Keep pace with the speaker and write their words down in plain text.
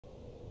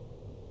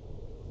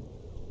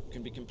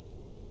can be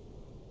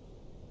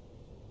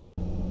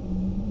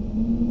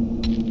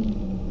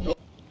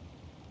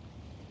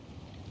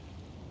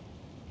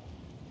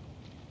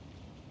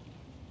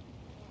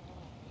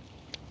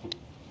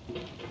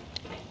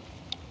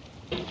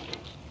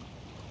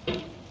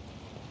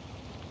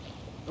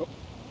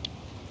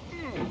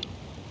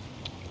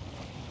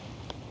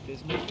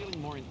There's no feeling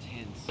more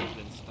intense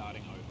than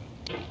starting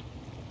over.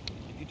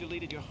 If you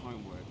deleted your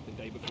homework the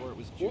day before it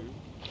was due,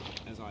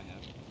 as I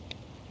have,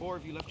 or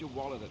if you left your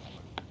wallet at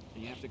home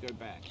and you have to go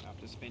back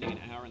after spending an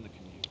hour in the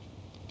commute.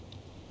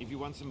 If you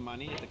won some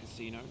money at the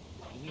casino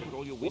and then put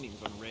all your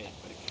winnings on red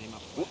but it came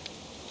up flat.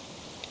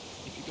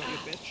 If you got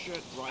your best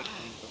shirt dry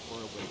cleaned before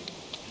a wedding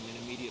and then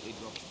immediately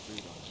dropped food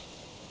on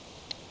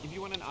it. If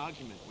you won an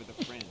argument with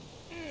a friend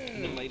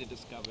and then later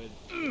discovered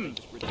that they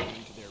just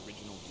returned to their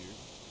original view.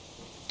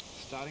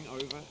 Starting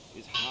over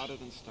is harder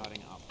than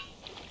starting up.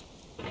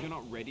 If you're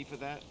not ready for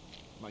that,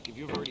 like if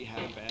you've already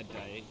had a bad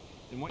day,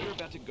 then what you're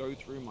about to go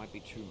through might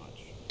be too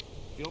much.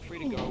 Feel free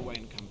to go away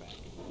and come back.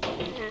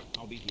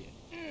 I'll be here.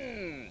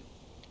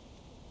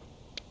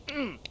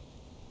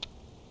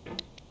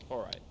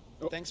 Alright,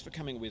 thanks for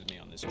coming with me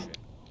on this trip.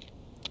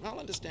 I'll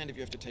understand if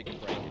you have to take a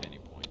break at any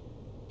point.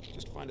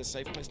 Just find a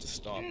safe place to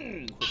stop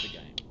and quit the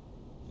game.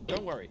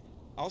 Don't worry,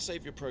 I'll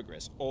save your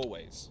progress,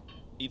 always.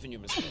 Even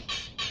your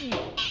mistakes.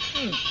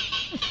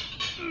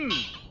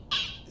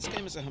 This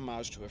game is a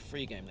homage to a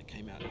free game that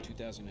came out in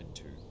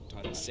 2002,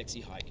 titled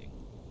Sexy Hiking.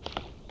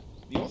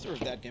 The author of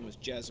that game was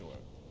Jazuo,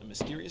 a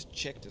mysterious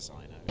Czech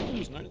designer who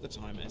was known at the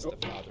time as the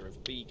father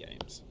of B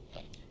games.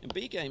 And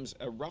B games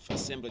are rough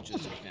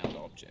assemblages of found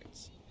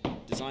objects.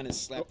 Designers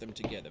slap them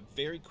together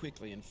very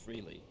quickly and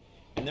freely,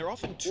 and they're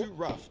often too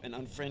rough and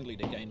unfriendly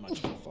to gain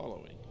much of a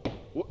following.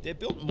 They're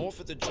built more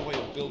for the joy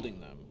of building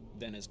them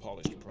than as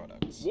polished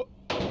products.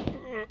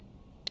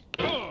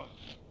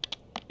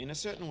 In a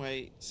certain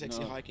way,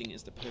 Sexy Hiking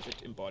is the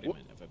perfect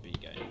embodiment of a B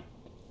game.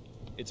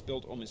 It's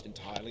built almost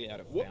entirely out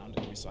of found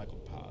and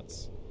recycled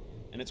parts,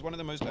 and it's one of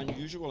the most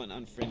unusual and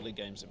unfriendly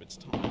games of its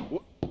time.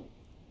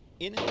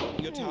 In it,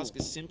 your task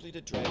is simply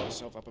to drag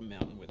yourself up a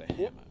mountain with a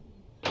hammer.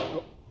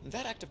 And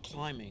that act of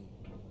climbing,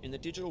 in the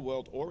digital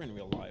world or in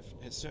real life,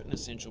 has certain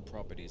essential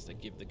properties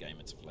that give the game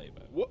its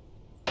flavor.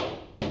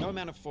 No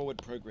amount of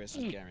forward progress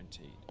is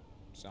guaranteed.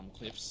 Some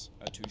cliffs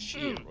are too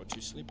sheer or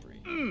too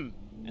slippery,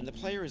 and the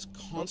player is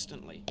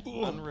constantly,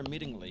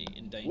 unremittingly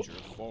in danger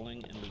of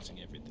falling and losing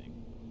everything.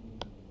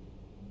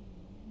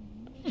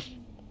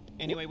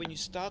 Anyway, when you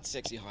start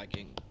Sexy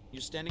Hiking,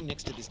 you're standing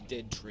next to this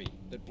dead tree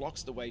that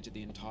blocks the way to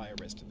the entire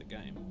rest of the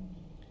game.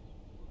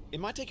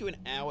 It might take you an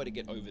hour to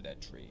get over that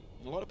tree,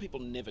 and a lot of people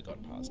never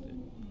got past it.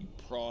 You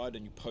prod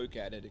and you poke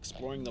at it,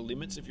 exploring the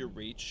limits of your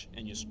reach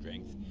and your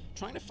strength,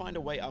 trying to find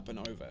a way up and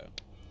over.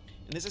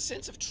 And there's a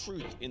sense of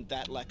truth in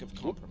that lack of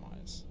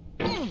compromise.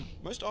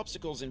 Most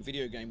obstacles in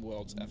video game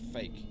worlds are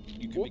fake.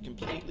 You can be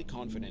completely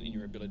confident in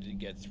your ability to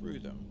get through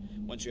them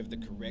once you have the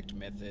correct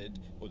method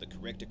or the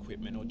correct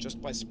equipment or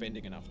just by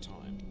spending enough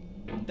time.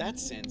 In that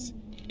sense,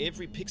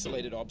 every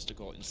pixelated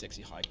obstacle in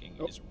Sexy Hiking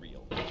is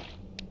real.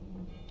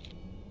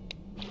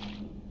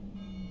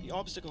 The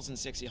obstacles in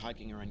Sexy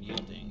Hiking are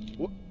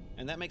unyielding,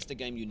 and that makes the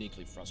game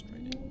uniquely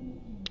frustrating.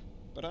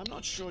 But I'm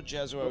not sure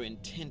Jazuo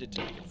intended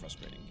to make a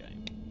frustrating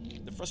game.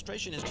 The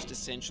frustration is just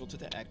essential to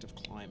the act of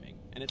climbing,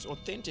 and it's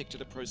authentic to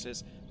the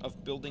process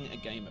of building a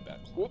game about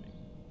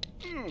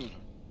climbing.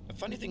 A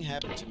funny thing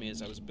happened to me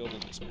as I was building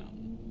this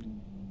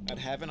mountain. I'd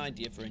have an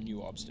idea for a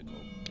new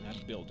obstacle, and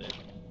I'd build it,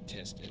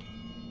 test it,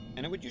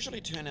 and it would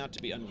usually turn out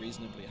to be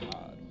unreasonably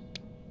hard.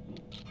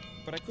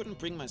 But I couldn't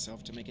bring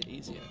myself to make it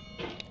easier.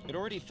 It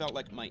already felt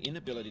like my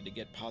inability to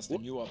get past the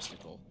new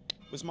obstacle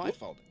was my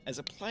fault, as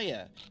a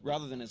player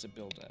rather than as a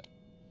builder.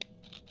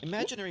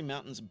 Imaginary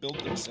mountains build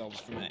themselves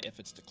from our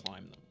efforts to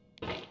climb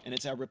them, and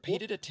it's our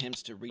repeated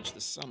attempts to reach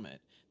the summit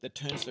that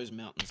turns those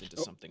mountains into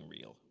something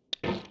real.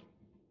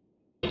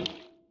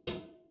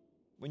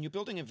 When you're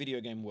building a video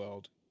game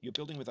world, you're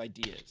building with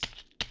ideas,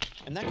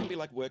 and that can be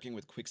like working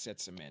with quickset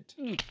cement.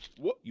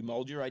 You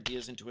mold your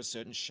ideas into a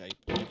certain shape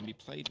that can be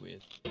played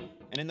with,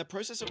 and in the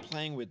process of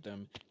playing with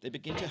them, they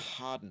begin to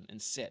harden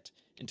and set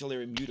until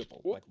they're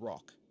immutable, like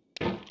rock.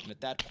 And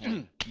at that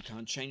point, you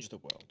can't change the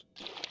world.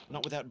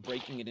 Not without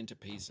breaking it into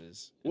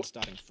pieces and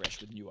starting fresh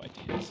with new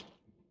ideas.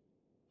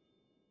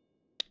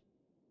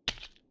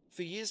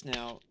 For years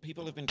now,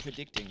 people have been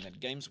predicting that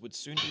games would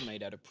soon be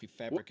made out of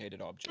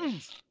prefabricated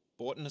objects,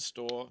 bought in a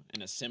store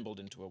and assembled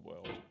into a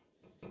world.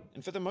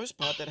 And for the most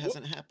part, that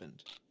hasn't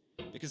happened,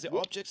 because the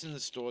objects in the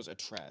stores are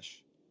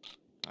trash.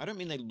 I don't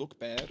mean they look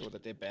bad or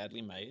that they're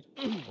badly made,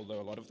 although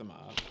a lot of them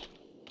are.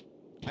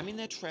 I mean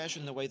they're trash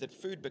in the way that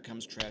food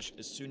becomes trash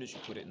as soon as you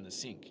put it in the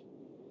sink.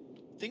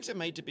 Things are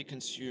made to be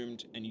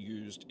consumed and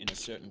used in a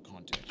certain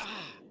context,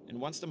 and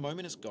once the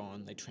moment is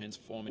gone, they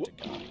transform into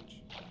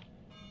garbage.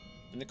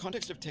 In the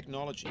context of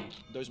technology,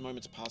 those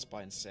moments pass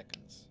by in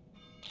seconds.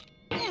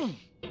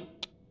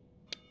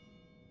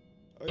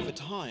 Over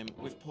time,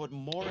 we've poured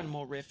more and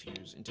more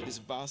refuse into this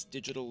vast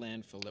digital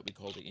landfill that we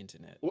call the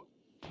internet.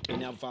 it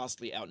now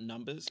vastly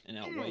outnumbers and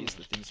outweighs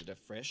the things that are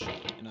fresh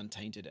and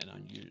untainted and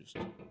unused.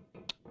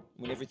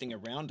 When everything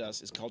around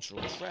us is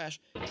cultural trash,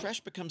 trash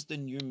becomes the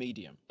new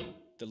medium,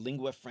 the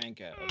lingua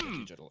franca of the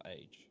digital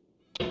age.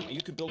 And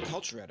you can build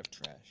culture out of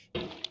trash,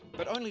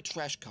 but only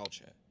trash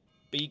culture.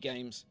 Be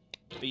games,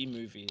 be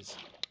movies,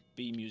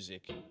 be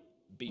music,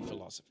 be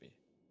philosophy.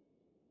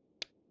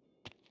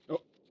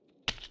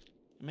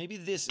 Maybe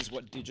this is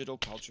what digital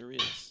culture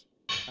is.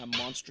 A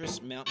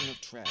monstrous mountain of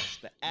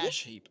trash, the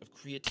ash heap of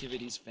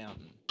creativity's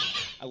fountain.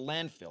 A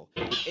landfill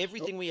with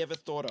everything we ever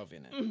thought of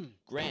in it.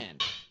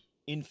 Grand,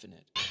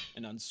 infinite,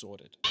 and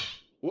unsorted.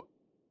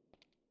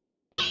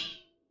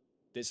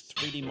 There's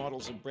 3D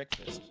models of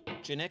breakfast,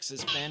 Gen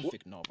X's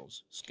fanfic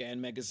novels,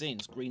 scan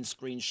magazines, green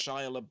screen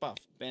Shia LaBeouf,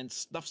 banned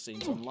snuff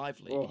scenes on Live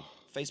League.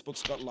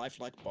 Facebook's got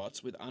lifelike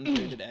bots with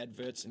unrated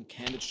adverts and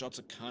candid shots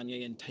of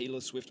Kanye and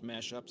Taylor Swift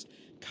mashups,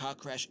 car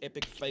crash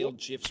epic failed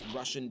GIFs,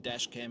 Russian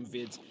dashcam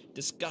vids,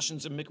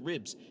 discussions of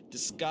McRibs,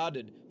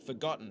 discarded,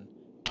 forgotten,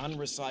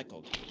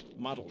 unrecycled,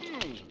 muddled,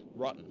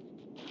 rotten,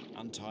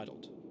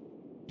 untitled.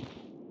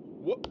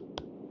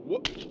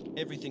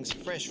 Everything's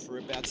fresh for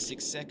about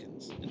 6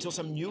 seconds, until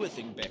some newer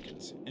thing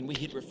beckons, and we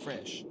hit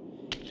refresh.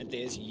 And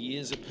there's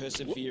years of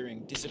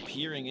persevering,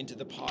 disappearing into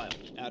the pile,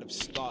 out of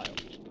style,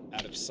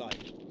 out of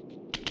sight.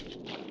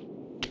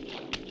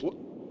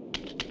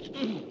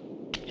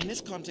 In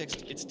this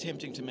context, it's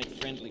tempting to make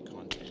friendly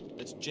content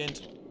that's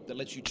gentle, that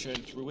lets you churn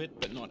through it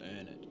but not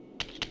earn it.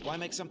 Why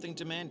make something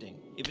demanding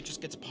if it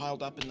just gets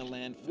piled up in the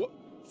landfill,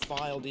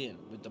 filed in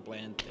with the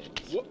bland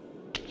things?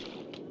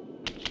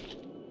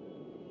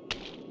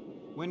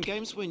 When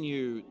games were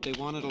new, they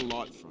wanted a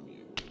lot from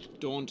you.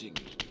 Daunting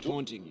you,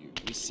 taunting you,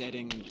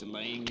 resetting and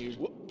delaying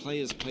you.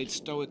 Players played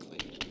stoically.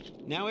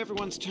 Now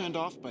everyone's turned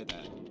off by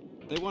that.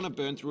 They want to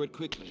burn through it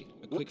quickly.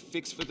 A quick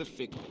fix for the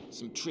fickle.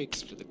 Some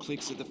tricks for the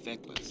clicks of the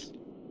feckless.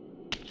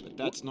 But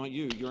that's not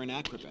you. You're an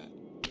acrobat.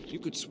 You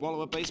could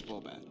swallow a baseball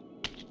bat.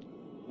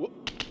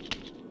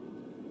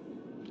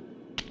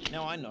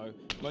 Now I know,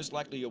 most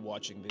likely you're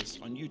watching this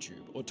on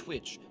YouTube or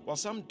Twitch, while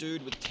some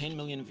dude with 10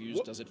 million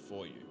views does it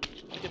for you.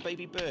 Like a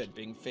baby bird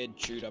being fed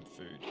chewed up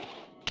food.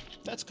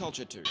 That's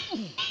culture too.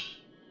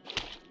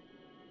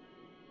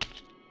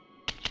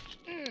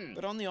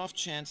 But on the off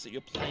chance that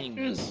you're playing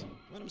this,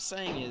 what I'm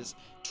saying is,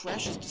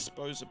 trash is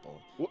disposable,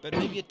 but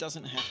maybe it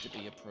doesn't have to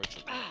be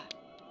approachable.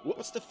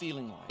 What's the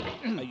feeling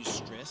like? Are you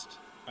stressed?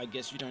 I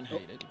guess you don't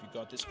hate it if you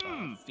got this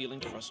far. Feeling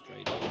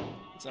frustrated?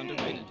 It's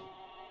underrated.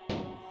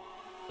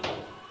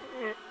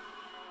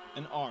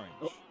 An orange,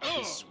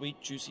 a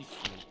sweet juicy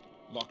fruit,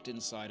 locked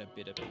inside a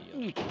bitter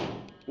peel.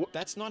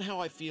 That's not how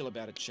I feel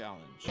about a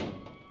challenge.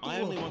 I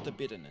only want the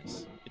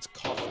bitterness. It's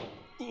coffee.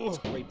 It's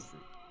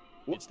grapefruit.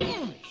 It's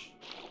licorice.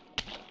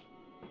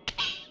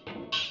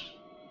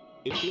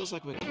 It feels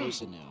like we're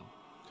closer now.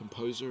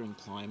 Composer and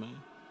climber,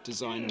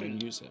 designer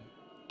and user.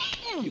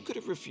 You could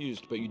have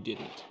refused, but you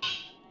didn't.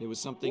 There was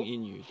something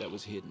in you that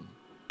was hidden,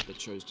 that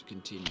chose to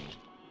continue.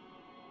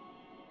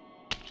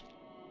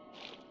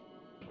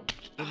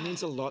 It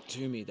means a lot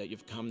to me that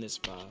you've come this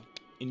far,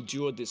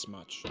 endured this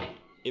much.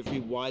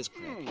 Every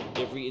wisecrack,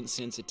 every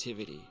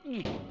insensitivity,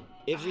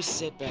 every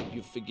setback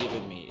you've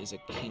forgiven me is a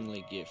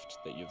kingly gift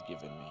that you've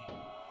given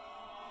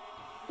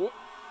me.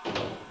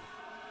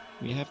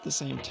 We have the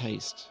same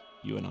taste,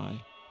 you and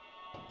I.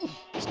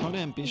 It's not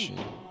ambition.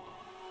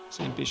 It's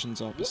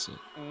ambition's opposite.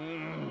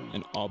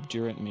 An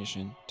obdurate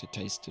mission to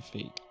taste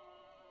defeat.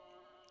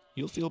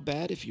 You'll feel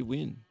bad if you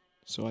win,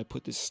 so I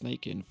put this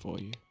snake in for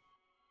you.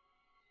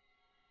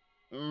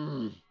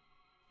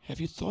 Have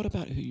you thought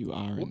about who you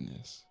are in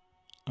this?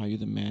 Are you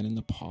the man in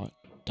the pot,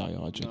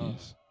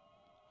 Diogenes?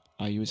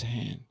 Are you his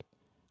hand?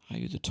 Are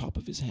you the top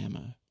of his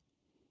hammer?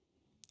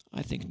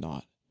 I think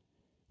not.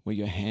 Where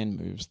your hand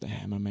moves, the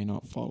hammer may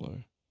not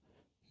follow,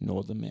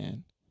 nor the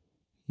man,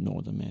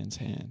 nor the man's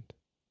hand.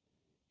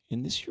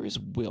 In this you're his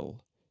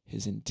will,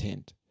 his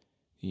intent,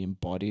 the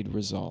embodied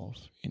resolve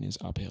in his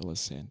uphill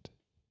ascent.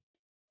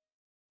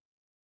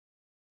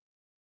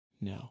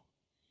 Now,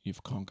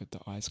 you've conquered the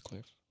ice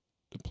cliff,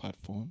 the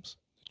platforms,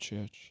 the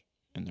church,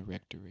 and the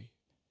rectory,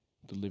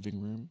 the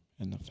living room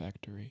and the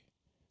factory,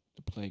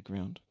 the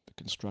playground, the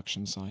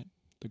construction site,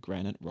 the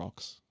granite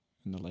rocks,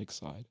 and the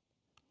lakeside.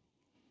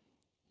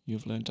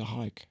 You've learned to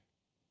hike.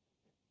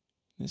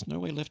 There's no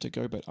way left to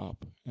go but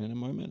up, and in a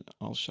moment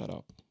I'll shut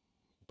up.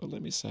 But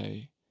let me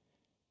say,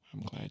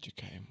 I'm glad you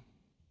came.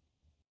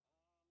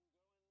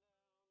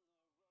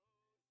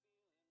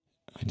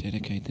 I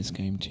dedicate this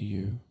game to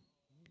you,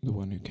 the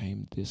one who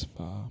came this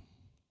far.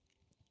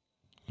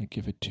 I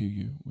give it to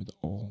you with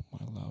all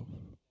my love.